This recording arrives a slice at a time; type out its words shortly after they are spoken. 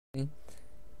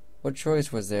What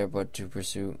choice was there but to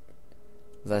pursue,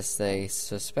 lest they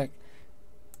suspect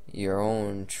your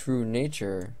own true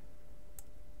nature?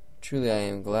 Truly I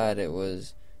am glad it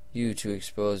was you to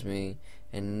expose me,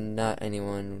 and not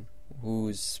anyone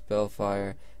whose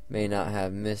spellfire may not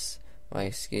have missed my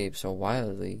escape so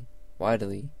widely.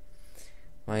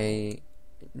 My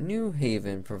new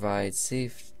haven provides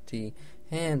safety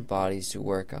and bodies to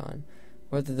work on.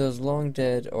 Whether those long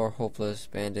dead or hopeless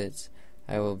bandits,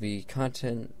 I will be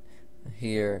content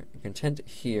here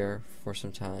for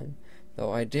some time,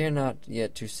 though I dare not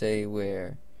yet to say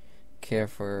where. Care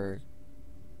for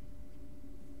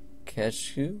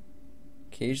Keshu,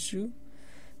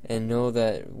 and know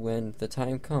that when the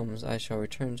time comes, I shall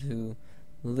return to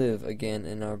live again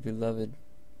in our beloved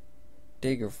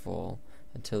Daggerfall.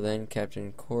 Until then,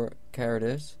 Captain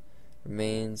Cardus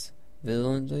remains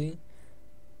vigilantly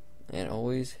and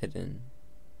always hidden.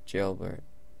 Jailbert,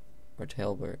 or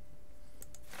Tailbert.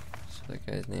 So that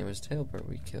guy's name is Tailbert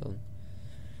we killed.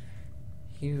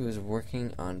 He was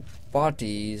working on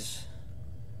bodies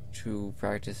to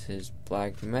practice his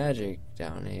black magic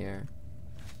down here.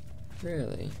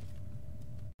 Really?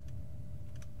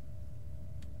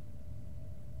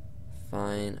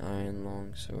 Fine iron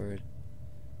longsword.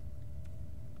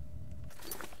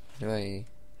 What do I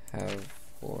have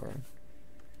for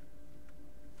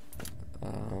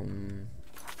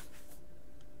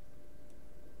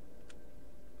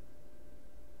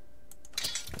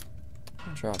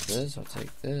I'll drop this, I'll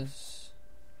take this.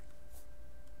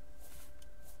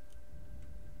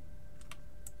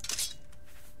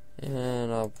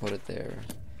 And I'll put it there.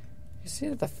 You see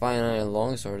that the fine iron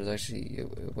longsword is actually,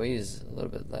 it weighs a little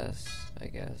bit less, I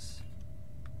guess.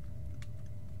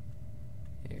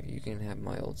 Here, you can have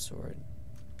my old sword.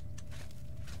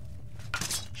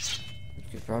 You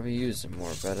could probably use it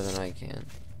more better than I can.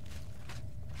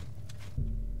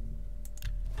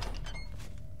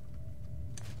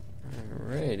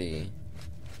 Alrighty.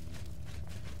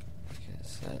 I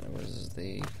guess that was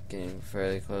the getting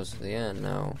fairly close to the end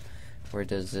now. Where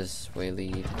does this way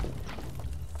lead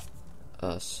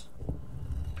us?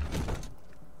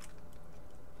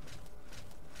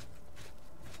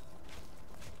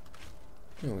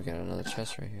 Oh, we got another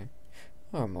chest right here.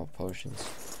 Oh, more potions.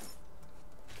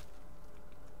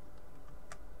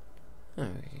 Oh,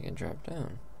 you can drop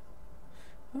down.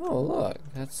 Oh, look,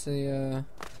 that's the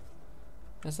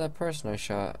that's that person I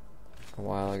shot a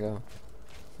while ago.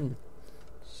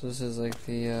 So this is like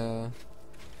the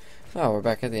oh, we're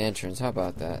back at the entrance. How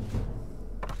about that?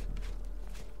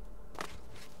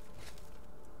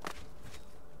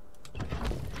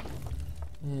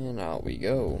 And out we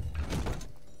go.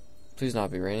 Please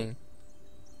not be raining.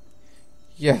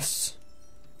 Yes!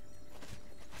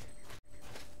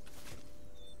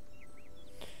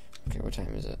 Okay, what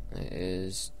time is it? It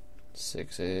is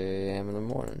 6 a.m. in the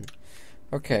morning.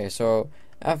 Okay, so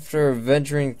after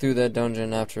venturing through that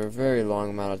dungeon after a very long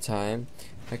amount of time,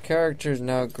 my character is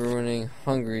now growing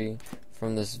hungry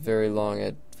from this very long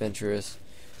adventurous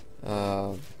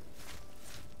down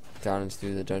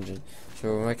into the dungeon.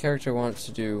 So what my character wants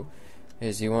to do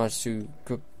is he wants to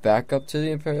go back up to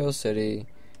the Imperial City.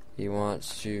 He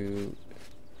wants to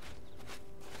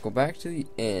go back to the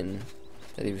inn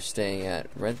that he was staying at,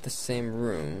 rent the same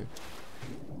room,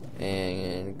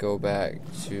 and go back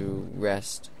to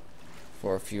rest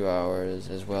for a few hours,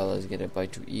 as well as get a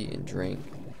bite to eat and drink,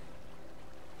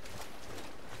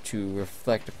 to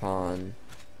reflect upon...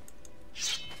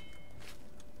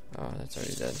 Oh, that's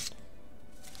already dead.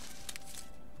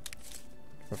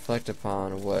 Reflect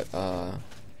upon what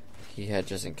he had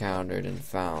just encountered and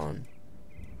found.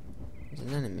 There's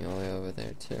an enemy all the way over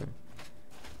there too.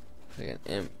 Like an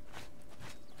imp.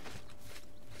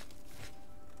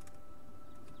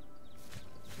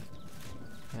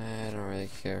 I don't really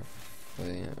care for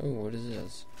the... Oh, what is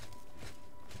this?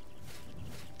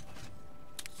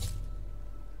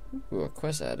 Ooh, a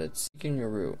quest added. Seeking your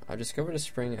root. I've discovered a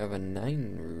spring of a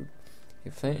 9 root. A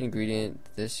plant ingredient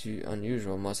this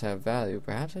unusual must have value.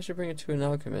 Perhaps I should bring it to an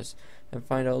alchemist and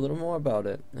find out a little more about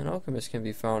it. An alchemist can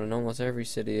be found in almost every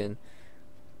city in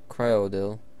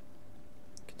Cryodil.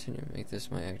 Continue. Make this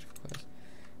my active quest.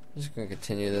 I'm just going to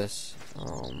continue this.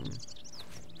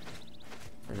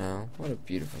 For now. What a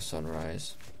beautiful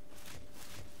sunrise.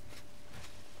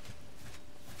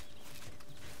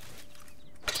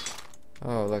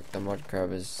 Oh, look, the mud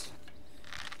crab is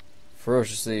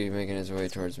ferociously making his way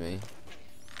towards me.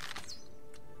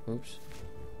 Oops.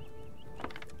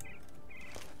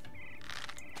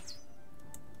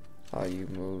 Oh, you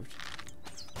moved.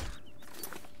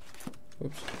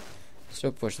 Oops.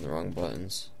 Still pushing the wrong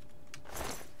buttons.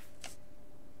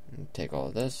 And take all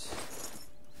of this.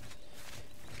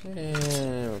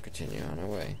 And we'll continue on our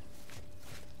way.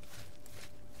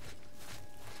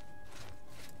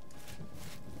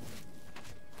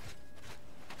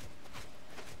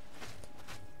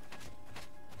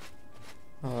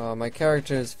 My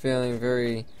character is feeling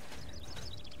very,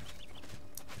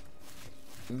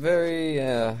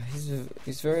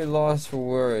 he's very lost for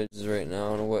words right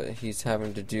now on what he's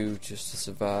having to do just to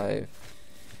survive.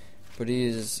 But he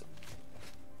is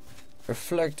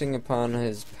reflecting upon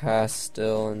his past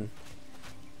still, and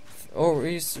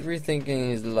he's rethinking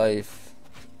his life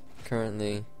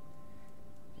currently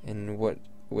and what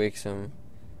wakes him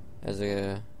as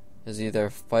either a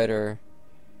fighter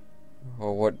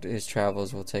or what his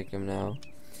travels will take him now.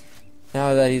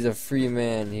 Now that he's a free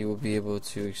man, he will be able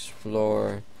to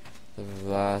explore the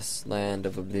vast land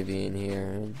of Oblivion here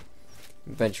and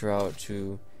venture out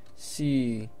to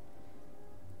see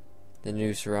the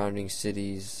new surrounding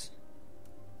cities,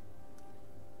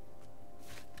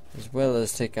 as well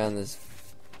as take on this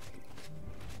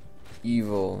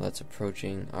evil that's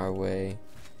approaching our way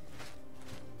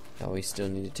that we still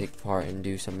need to take part and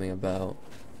do something about.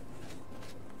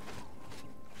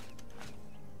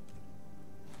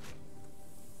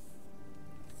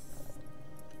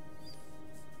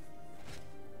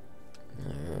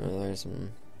 There's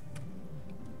some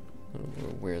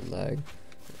little weird lag.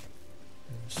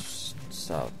 Just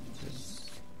stop.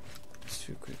 Just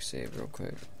do a quick save real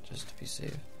quick, just to be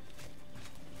safe.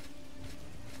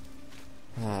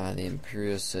 The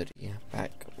Imperial City,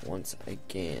 back once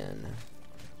again.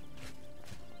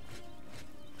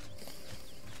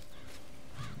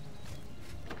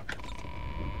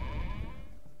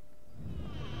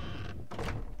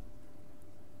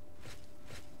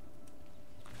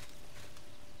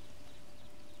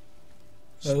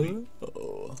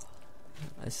 Hello.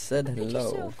 I said hello. Did you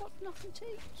say I've got nothing to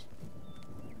eat?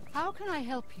 How can I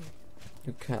help you?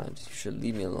 You can't. You should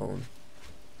leave me alone.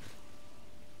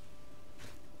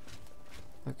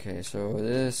 Okay, so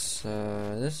this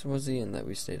was the inn that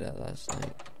we stayed at last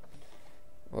night,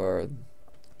 or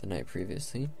the night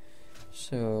previously.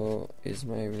 So is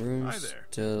my room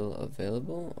still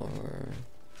available, or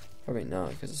probably not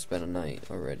because it's been a night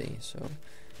already? So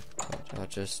I'll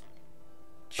just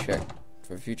check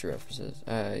for future references.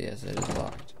 Yes, it is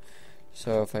locked.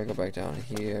 So if I go back down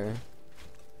here.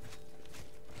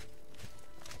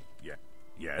 Yeah.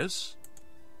 Yes?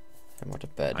 I want a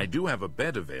bed. I do have a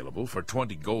bed available for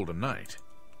 20 gold a night.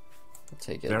 I'll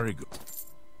take it. Very good.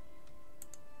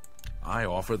 I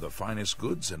offer the finest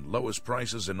goods and lowest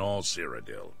prices in all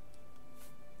Cyrodiil.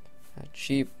 A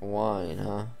cheap wine,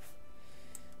 huh?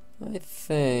 I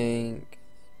think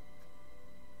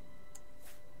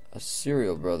a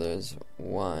Cereal Brothers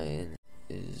wine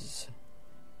is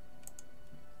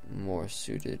more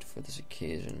suited for this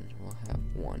occasion. We'll have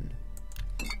one.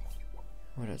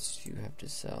 What else do you have to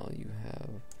sell? You have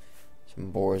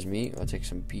some boar's meat. I'll take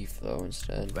some beef though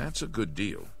instead. That's a good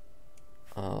deal.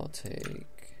 I'll take...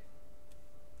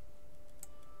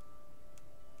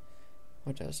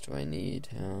 what else do I need?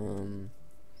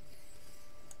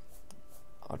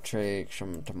 I'll take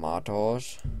some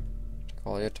tomatoes. Take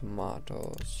all your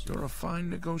tomatoes. You're a fine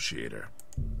negotiator.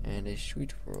 And a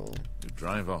sweet roll. You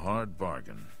drive a hard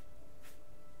bargain.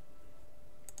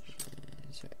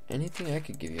 Is there anything I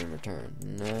could give you in return?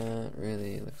 Not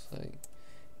really, it looks like.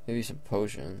 Maybe some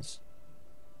potions.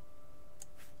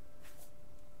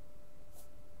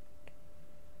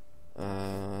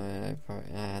 I'm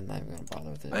not even gonna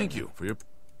bother with it. Thank you for your...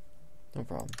 No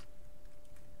problem.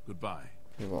 Goodbye.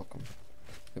 You're welcome.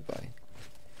 Goodbye.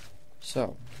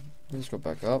 So, let's go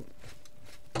back up.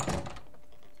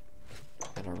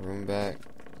 Get our room back.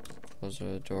 Close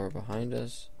the door behind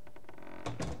us.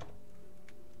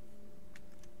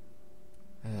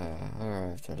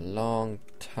 After a long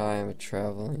time of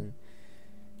traveling,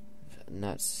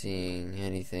 not seeing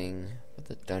anything but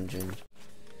the dungeon,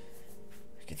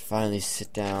 we can finally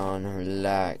sit down and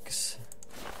relax.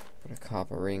 Put a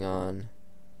copper ring on.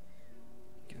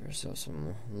 Give ourselves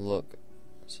some look.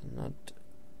 It's not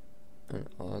an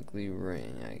ugly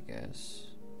ring, I guess.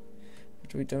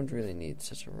 But we don't really need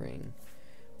such a ring.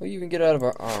 We'll even get out of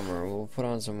our armor. We'll put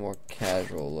on some more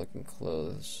casual looking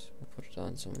clothes. We'll put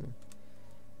on some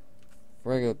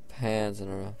regular pants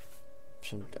and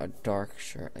a dark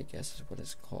shirt, I guess is what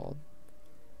it's called.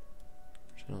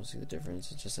 I don't see the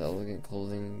difference. It's just elegant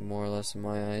clothing, more or less, in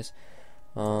my eyes.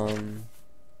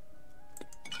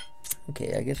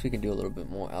 Okay, I guess we can do a little bit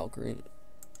more alchemy.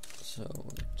 So,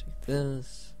 take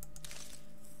this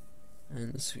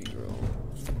and the sweet roll.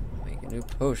 Make a new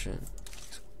potion.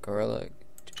 Garlic.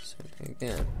 Do the same thing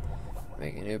again.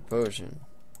 Make a new potion.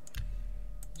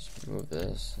 Let's remove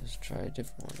this. Let's try a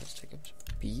different one. Let's take up some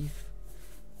beef.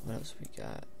 What else we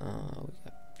got? We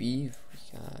got beef.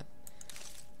 We got,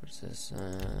 what's this?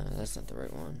 That's not the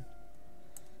right one.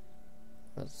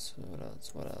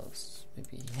 What else?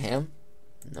 Maybe ham?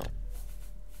 No.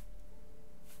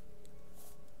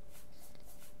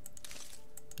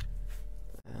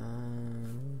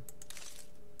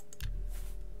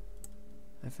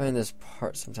 I find this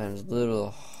part sometimes a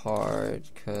little hard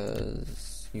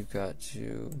because you got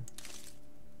to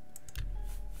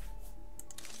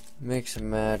mix and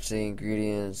match the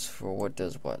ingredients for what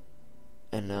does what.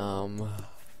 And I'm not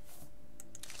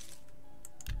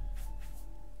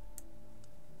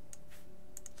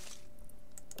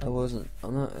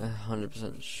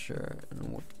 100% sure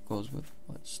on what goes with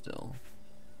what still.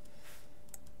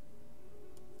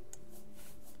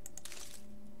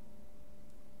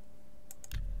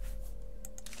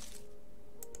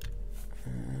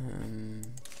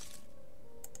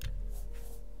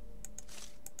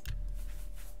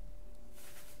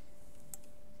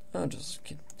 I'll just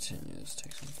continue. Let's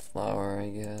take some flour, I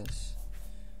guess.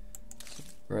 Some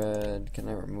bread. Can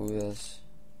I remove this?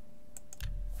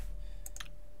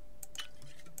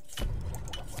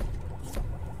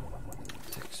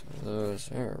 Take some of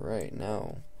those. Alright,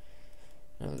 now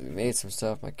that we made some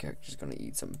stuff, my character's gonna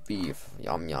eat some beef.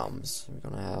 Yum yums.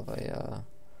 We're gonna have a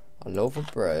loaf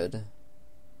of bread.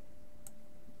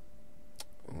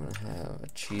 We're gonna have a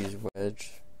cheese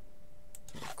wedge.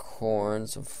 Some corn.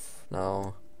 So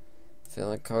now,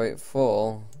 feeling quite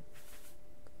full.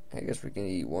 I guess we can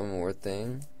eat one more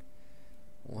thing.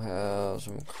 We'll have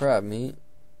some crab meat.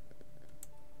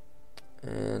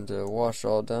 And wash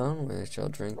all down, we shall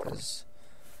drink this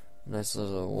nice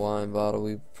little wine bottle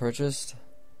we purchased.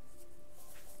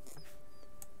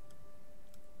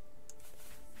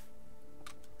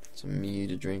 Some mead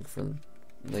to drink for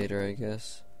later, I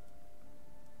guess.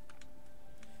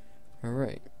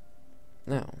 Alright.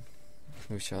 Now,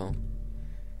 we shall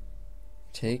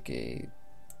take a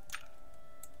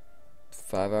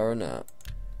 5-hour nap.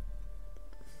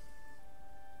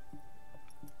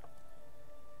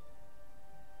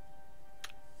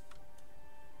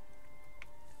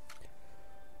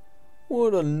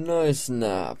 What a nice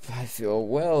nap. I feel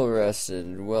well rested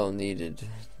and well needed.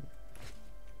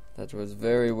 That was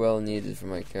very well needed for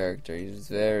my character. He was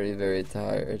very, very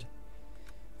tired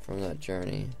from that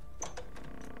journey.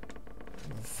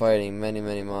 Fighting many,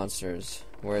 many monsters.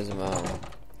 Wears him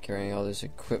out. Carrying all this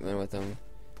equipment with him.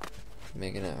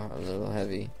 Making it a little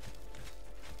heavy.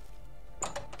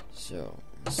 So,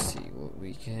 let's see what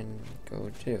we can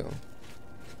go do.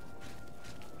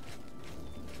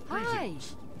 Hi!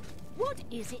 What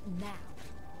is it now?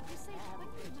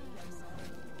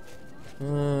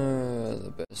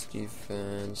 The best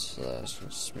defense, slash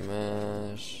and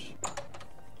smash.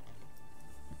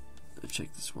 Let's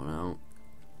check this one out.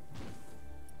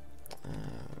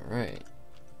 Alright.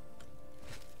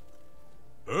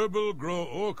 Herbal Grow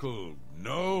Oracle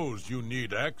knows you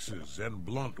need axes and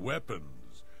blunt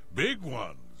weapons. Big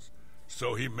ones.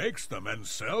 So he makes them and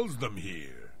sells them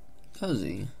here. Does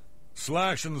he?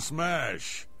 Slash and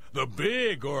Smash. The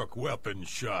big orc weapon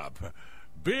shop.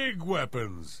 Big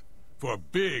weapons for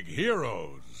big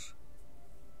heroes.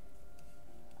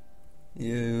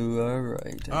 You are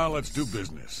right. Let's do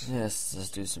business. Yes, let's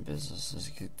do some business. Let's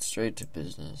get straight to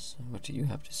business. What do you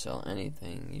have to sell?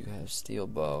 Anything. You have steel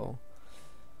bow.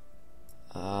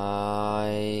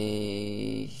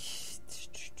 I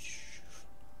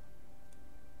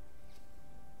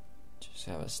just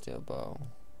have a steel bow.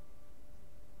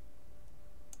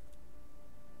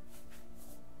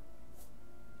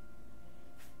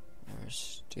 Or a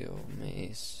steel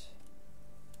mace.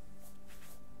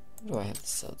 What do I have to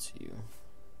sell to you?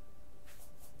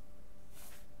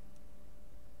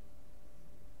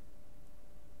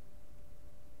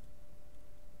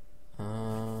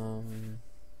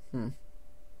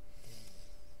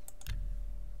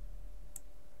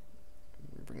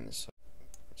 Bring this up.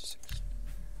 6.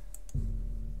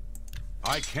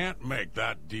 I can't make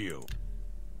that deal.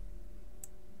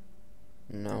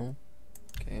 No?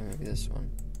 Okay, maybe this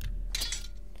one.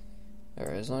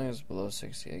 Alright, as long as it's below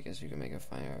 60, I guess you can make a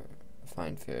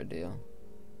fine fair deal.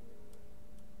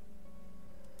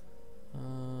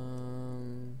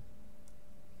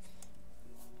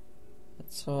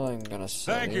 That's all I'm gonna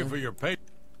say. Thank you for your pay.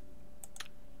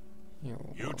 You're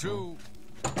You welcome. too.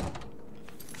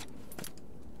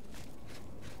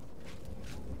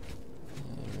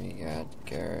 And we got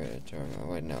Garrett, or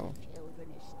wait, no.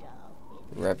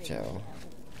 Reptile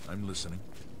I'm listening.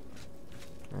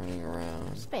 running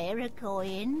around. Spare a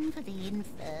coin for the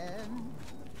infirm.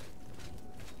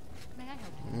 May I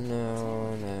help you?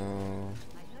 No.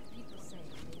 I heard people say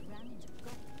they ran into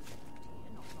goblins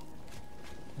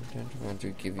Don't want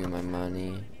to give you my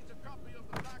money.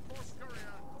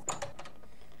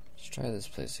 Let's try this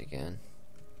place again.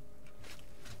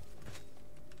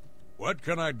 What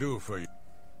can I do for you?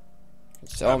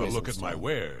 Sell Have me a look some at my stuff.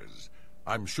 wares.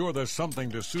 I'm sure there's something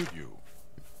to suit you.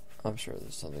 I'm sure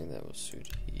there's something that will suit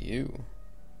you.